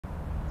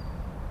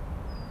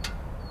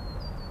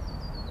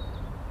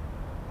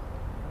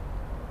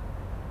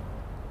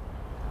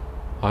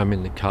I'm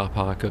in the car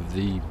park of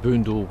the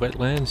Boondal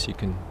wetlands. You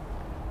can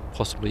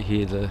possibly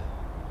hear the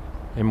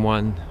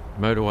M1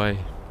 motorway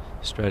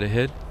straight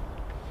ahead.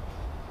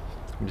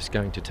 I'm just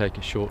going to take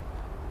a short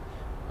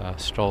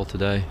stroll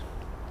today.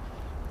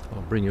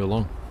 I'll bring you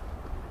along.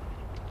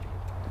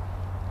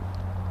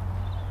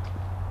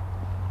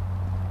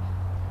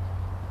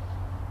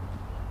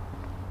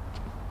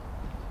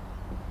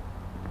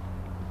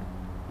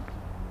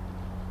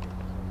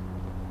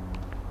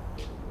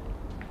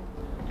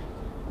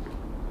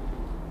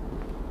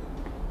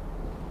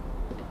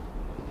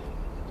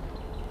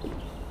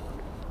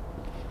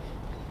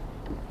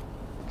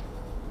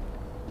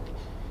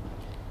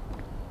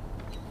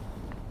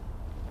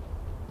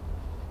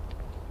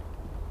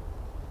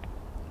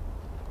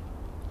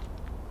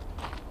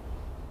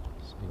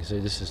 You can see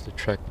this is the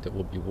track that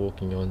we'll be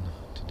walking on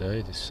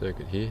today, this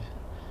circuit here.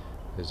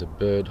 There's a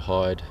bird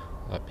hide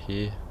up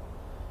here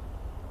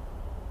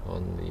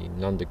on the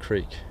Nunda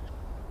Creek.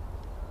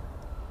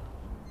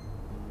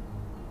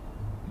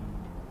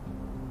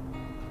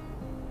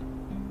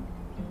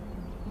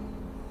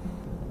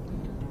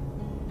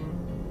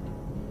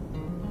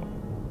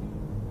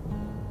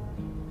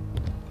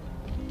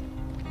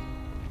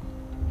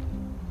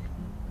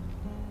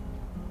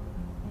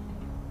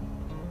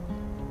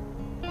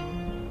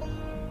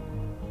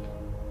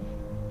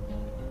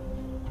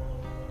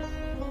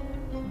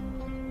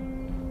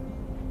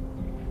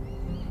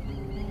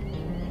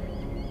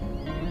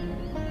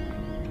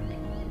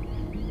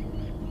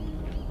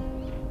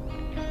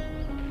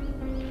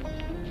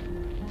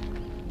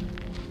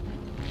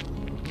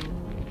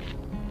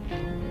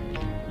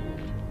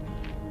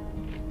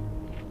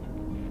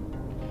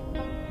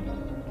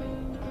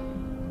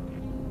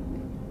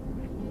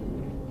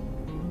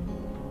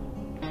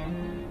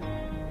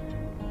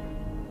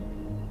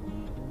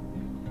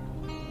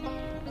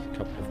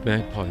 Couple of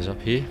magpies up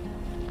here.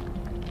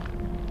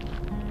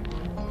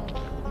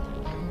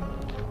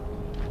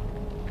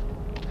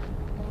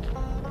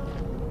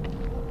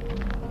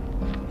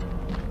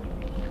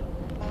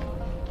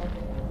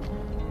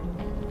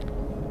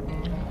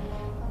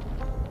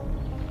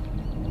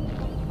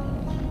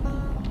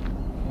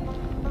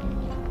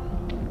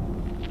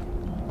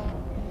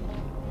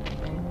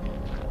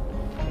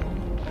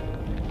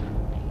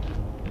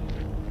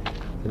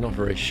 They're not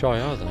very shy,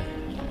 are they?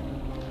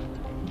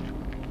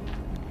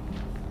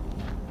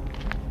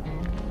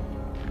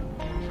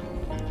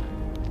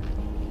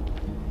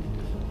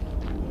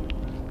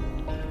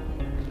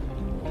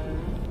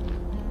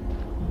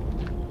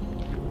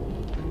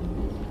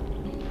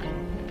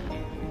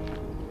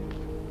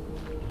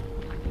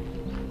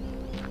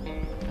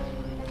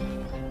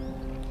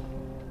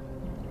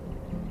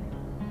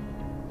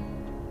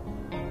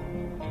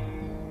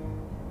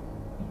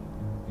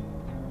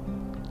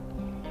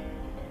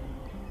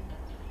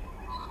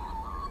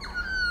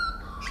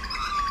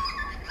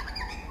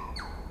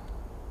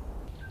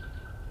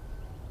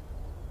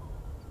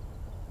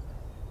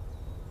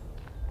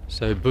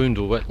 So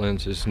Boondal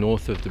wetlands is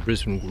north of the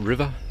Brisbane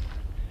River,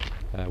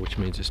 which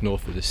means it's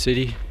north of the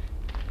city,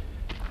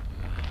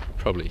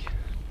 probably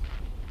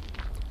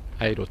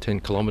 8 or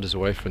 10 kilometres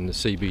away from the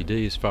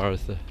CBD as far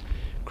as the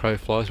crow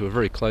flies. We're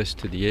very close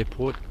to the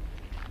airport.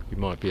 You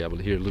might be able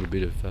to hear a little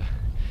bit of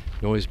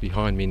noise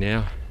behind me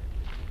now,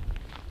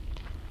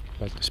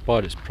 but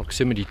despite its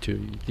proximity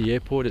to the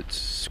airport,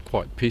 it's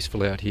quite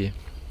peaceful out here.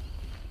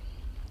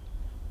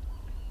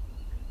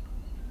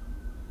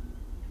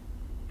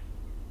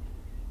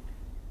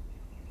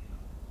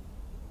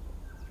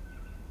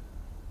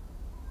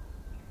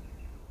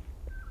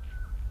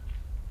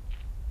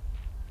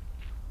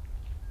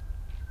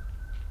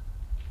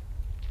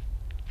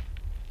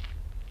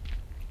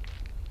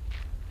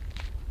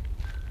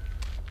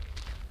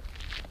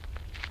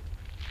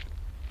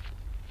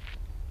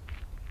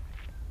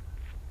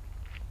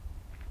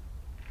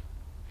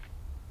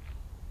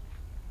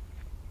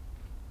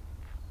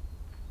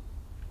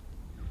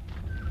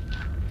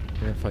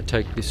 Now if I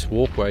take this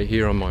walkway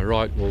here on my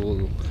right,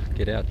 we'll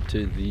get out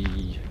to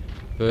the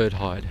bird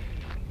hide.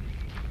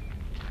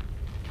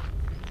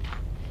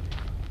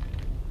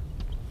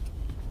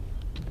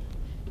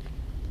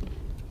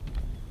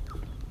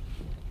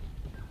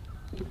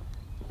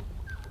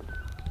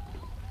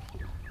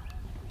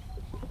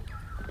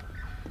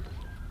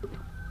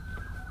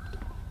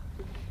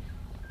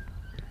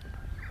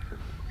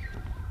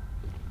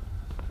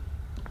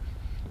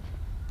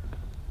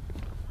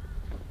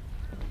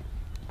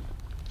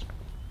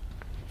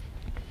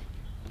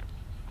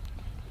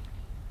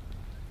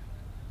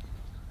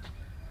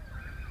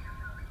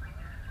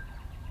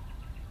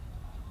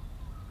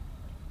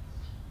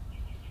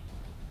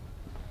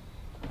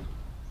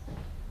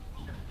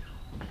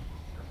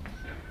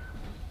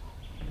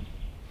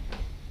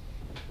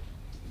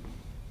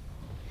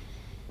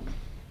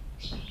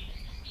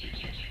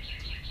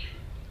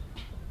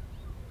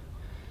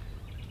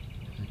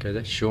 Okay,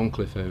 that's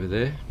Shorncliffe over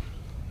there,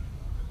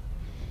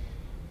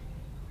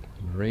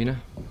 the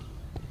marina,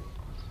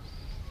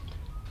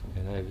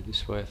 and over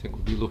this way I think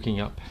we'll be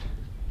looking up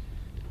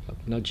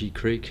Nudgee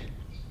Creek.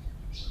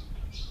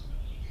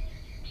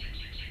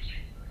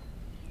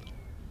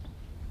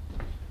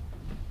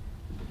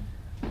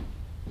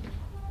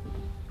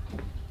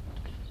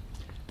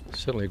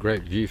 Certainly a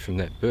great view from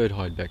that bird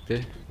hide back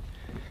there.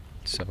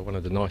 It's one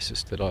of the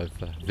nicest that I've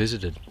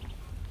visited.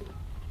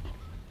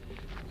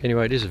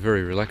 Anyway, it is a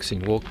very relaxing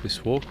walk,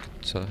 this walk.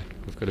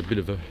 We've got a bit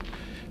of a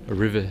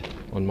river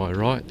on my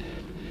right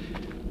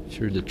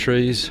through the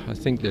trees. I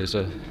think there's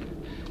a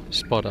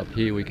spot up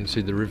here we can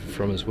see the river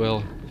from as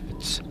well.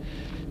 If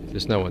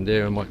there's no one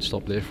there, I might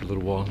stop there for a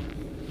little while.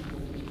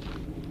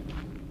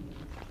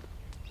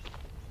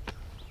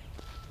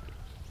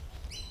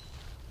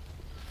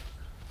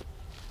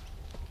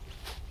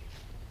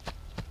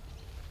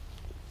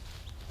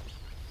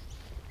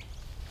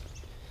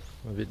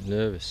 I'm a bit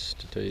nervous,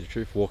 to tell you the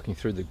truth, walking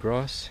through the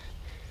grass.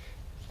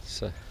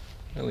 It's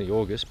only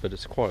August, but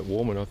it's quite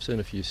warm, and I've seen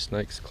a few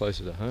snakes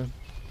closer to home.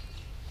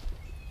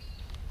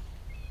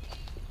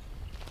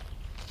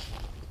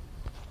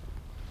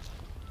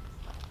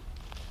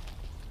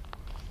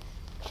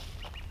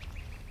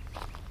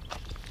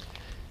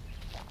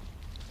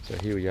 So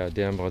here we are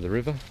down by the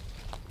river.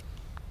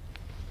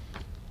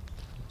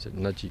 It's at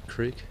Nudgee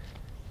Creek.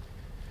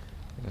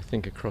 And I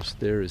think across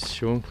there is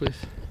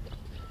Shorncliffe,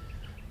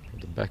 or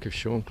the back of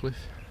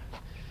Shorncliffe.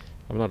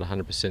 I'm not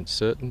 100%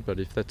 certain, but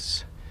if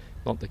that's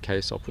not the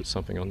case, I'll put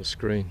something on the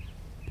screen.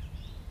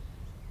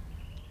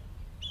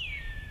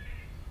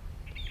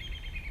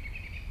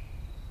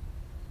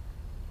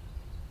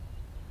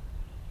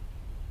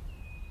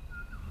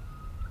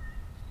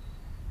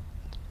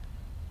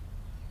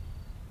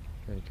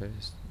 Okay,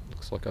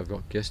 looks like I've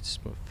got guests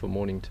for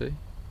morning tea.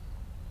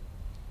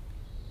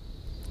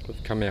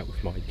 I've come out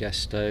with my gas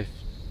stove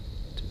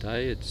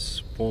today.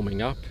 It's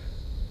warming up.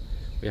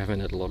 We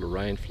haven't had a lot of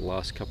rain for the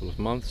last couple of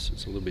months.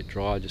 It's a little bit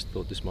dry. I just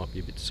thought this might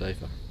be a bit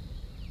safer.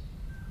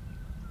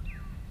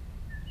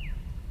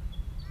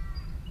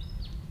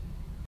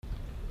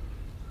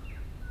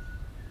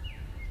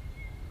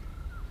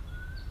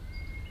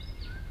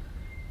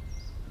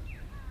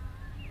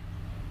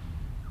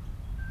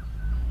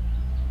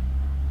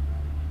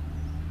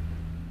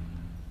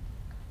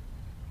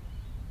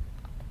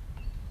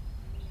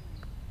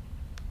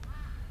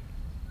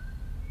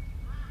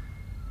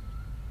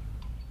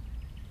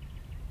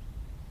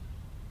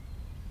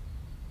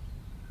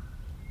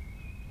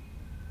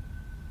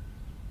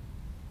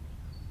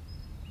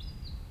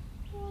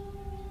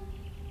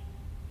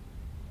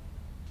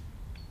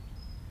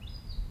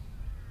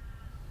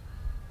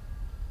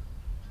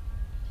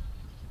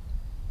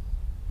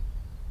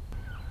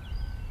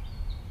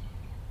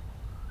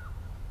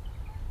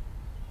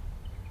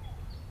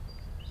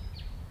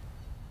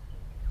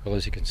 Well,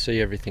 as you can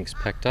see, everything's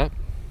packed up.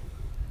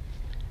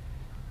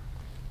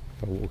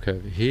 If I walk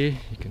over here,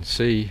 you can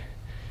see,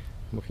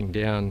 looking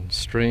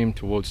downstream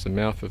towards the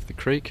mouth of the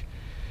creek,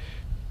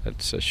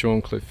 that's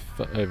Shorncliffe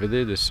over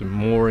there. There's some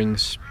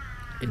moorings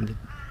in the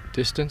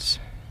distance.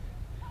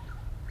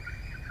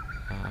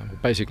 We're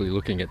basically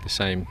looking at the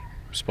same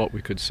spot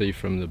we could see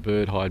from the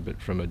bird hide,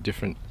 but from a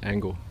different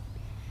angle.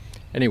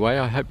 Anyway,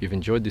 I hope you've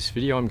enjoyed this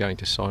video. I'm going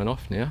to sign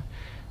off now.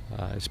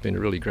 It's been a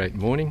really great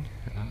morning.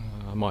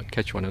 I might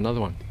catch you on another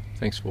one.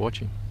 Thanks for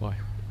watching. Bye.